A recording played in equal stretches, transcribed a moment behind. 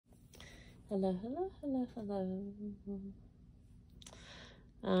Hello, hello, hello, hello.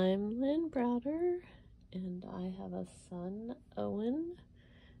 I'm Lynn Browder, and I have a son, Owen,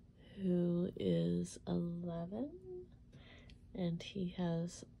 who is 11, and he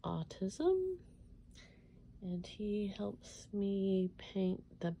has autism, and he helps me paint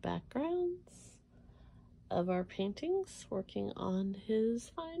the backgrounds of our paintings, working on his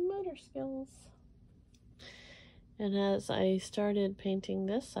fine motor skills. And as I started painting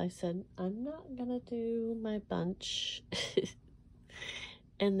this, I said, I'm not gonna do my bunch.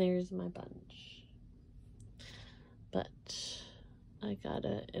 And there's my bunch. But I got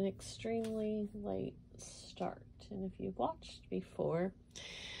an extremely late start. And if you've watched before,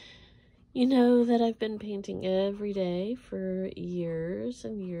 you know that I've been painting every day for years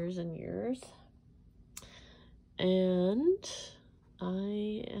and years and years. And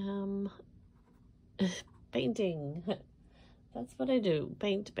I am painting. That's what I do.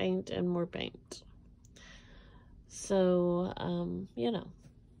 Paint, and more paint. So, you know,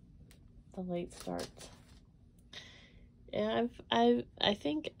 the late start. And I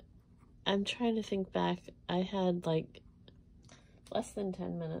think, I'm trying to think back. I had like less than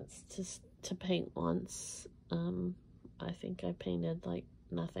 10 minutes to paint once. I think I painted like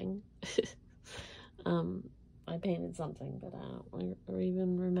nothing. I painted something, but I don't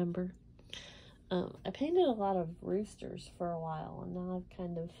even remember. I painted a lot of roosters for a while, and now I've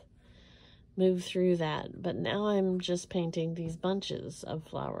kind of moved through that. But now I'm just painting these bunches of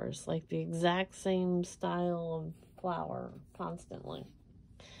flowers, like the exact same style of flower constantly.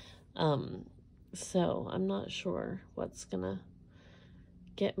 So I'm not sure what's gonna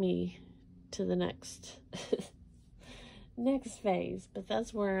get me to the next next phase, but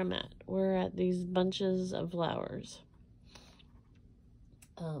that's where I'm at. We're at these bunches of flowers.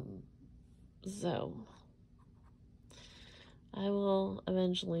 So I will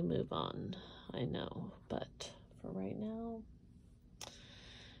eventually move on, I know, but for right now,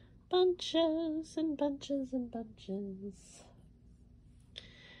 bunches and bunches and bunches.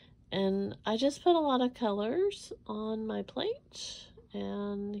 And I just put a lot of colors on my plate,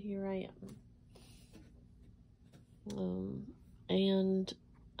 and here I am. And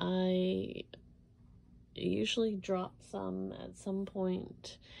I usually drop some at some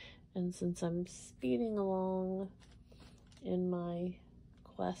point, and since I'm speeding along in my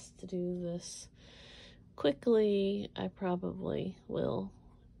quest to do this quickly, I probably will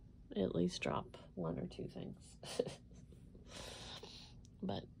at least drop one or two things.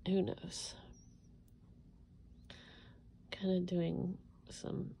 But who knows? Kind of doing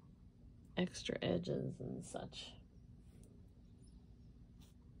some extra edges and such.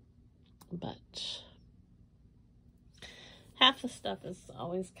 But half the stuff is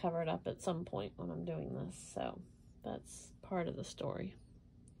always covered up at some point when I'm doing this, so that's part of the story.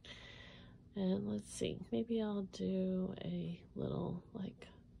 And let's see, maybe I'll do a little, like,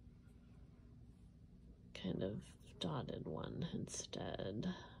 kind of dotted one instead.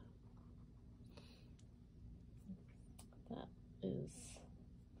 That is,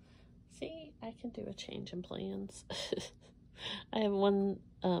 see, I can do a change in plans. I have one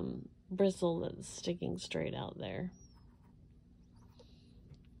bristle that's sticking straight out there.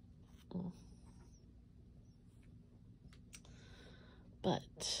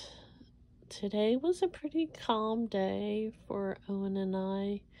 But today was a pretty calm day for Owen and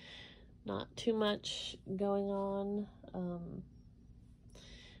I. Not too much going on.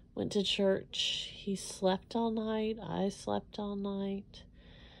 Went to church. He slept all night. I slept all night.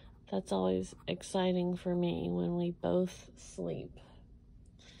 That's always exciting for me when we both sleep.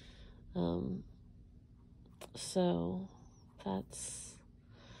 So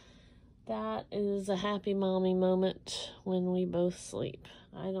that is a happy mommy moment when we both sleep.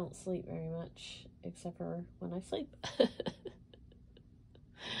 I don't sleep very much except for when I sleep.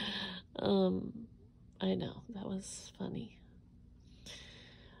 I know, that was funny.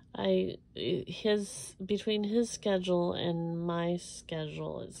 Between his schedule and my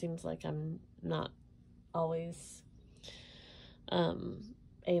schedule, it seems like I'm not always able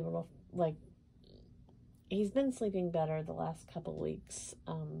to, like, he's been sleeping better the last couple weeks,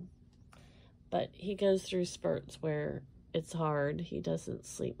 but he goes through spurts where it's hard. He doesn't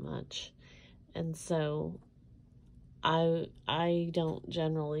sleep much, and so I don't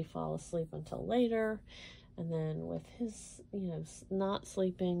generally fall asleep until later, and then with his, not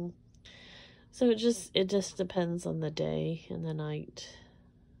sleeping, so it just depends on the day and the night.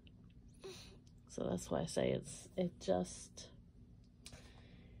 So that's why I say it just,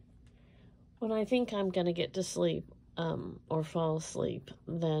 when I think I'm gonna get to sleep or fall asleep,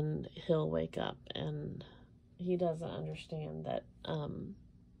 then he'll wake up, and he doesn't understand that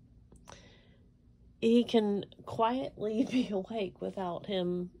he can quietly be awake without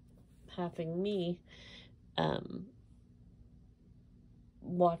him having me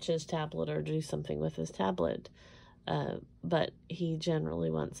watch his tablet or do something with his tablet. But he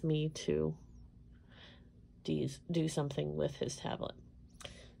generally wants me to do something with his tablet.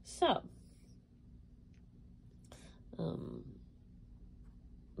 So,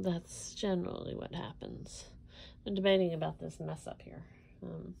 that's generally what happens. I'm debating about this mess up here.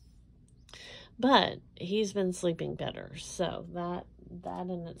 But he's been sleeping better, so that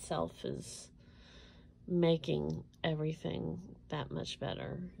in itself is making everything that much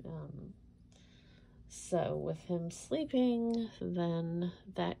better. So with him sleeping, then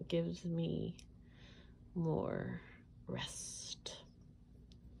that gives me more rest.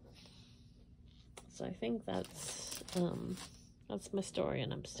 So I think that's my story,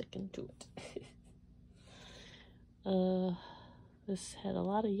 and I'm sticking to it. This had a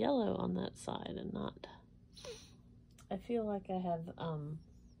lot of yellow on that side, and not. I feel like I have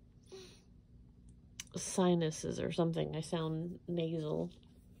sinuses or something. I sound nasal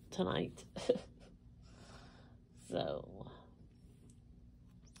tonight. So,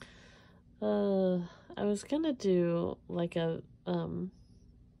 I was gonna do like a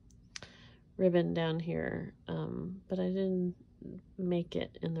ribbon down here, but I didn't make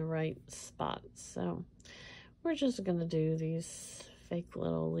it in the right spot, so we're just gonna do these fake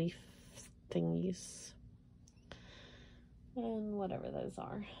little leaf thingies and whatever those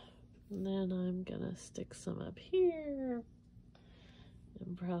are. And then I'm gonna stick some up here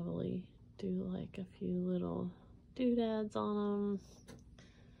and probably do like a few little doodads on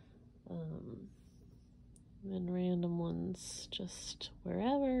them, and random ones just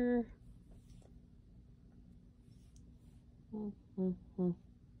wherever.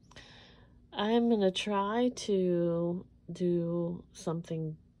 I'm gonna try to do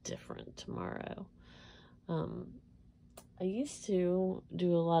something different tomorrow. I used to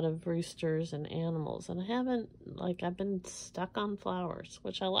do a lot of roosters and animals, and I've been stuck on flowers,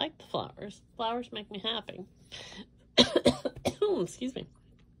 which I like the flowers. Flowers make me happy. Excuse me.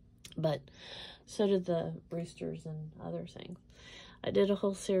 But so did the roosters and other things. I did a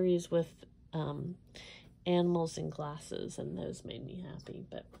whole series with animals in glasses, and those made me happy.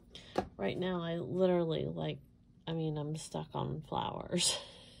 But right now, I literally I'm stuck on flowers.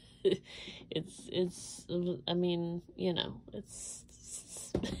 it's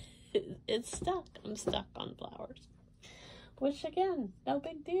stuck. I'm stuck on flowers, which again, no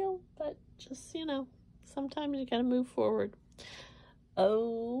big deal, but just, sometimes you gotta move forward.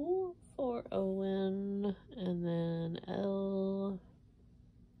 O for Owen, and then L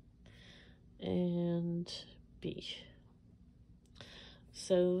and B.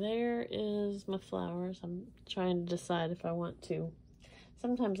 So there is my flowers. I'm trying to decide if I want to.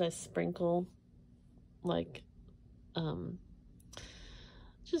 Sometimes I sprinkle,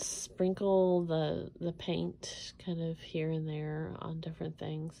 just sprinkle the paint kind of here and there on different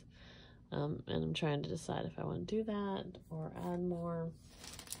things. And I'm trying to decide if I want to do that or add more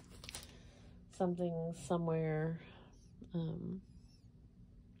something somewhere. I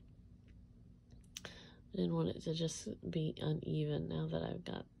didn't want it to just be uneven now that I've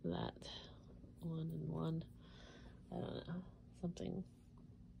got that one and one. I don't know. Something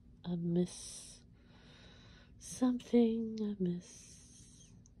amiss.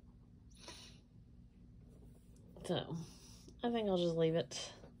 So, I think I'll just leave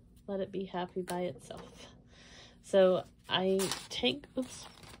it. Let it be happy by itself. So, I take,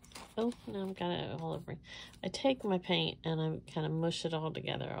 now I've got it all over. I take my paint and I kind of mush it all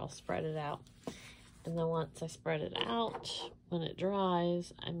together. I'll spread it out. And then once I spread it out, when it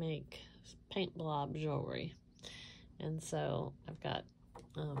dries, I make paint blob jewelry. And so I've got,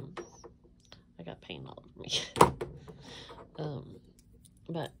 I got paint all over me.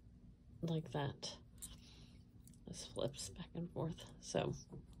 But like that, this flips back and forth. So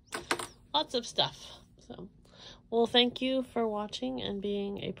lots of stuff. So, well, thank you for watching and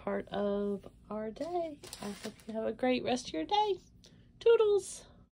being a part of our day. I hope you have a great rest of your day. Toodles!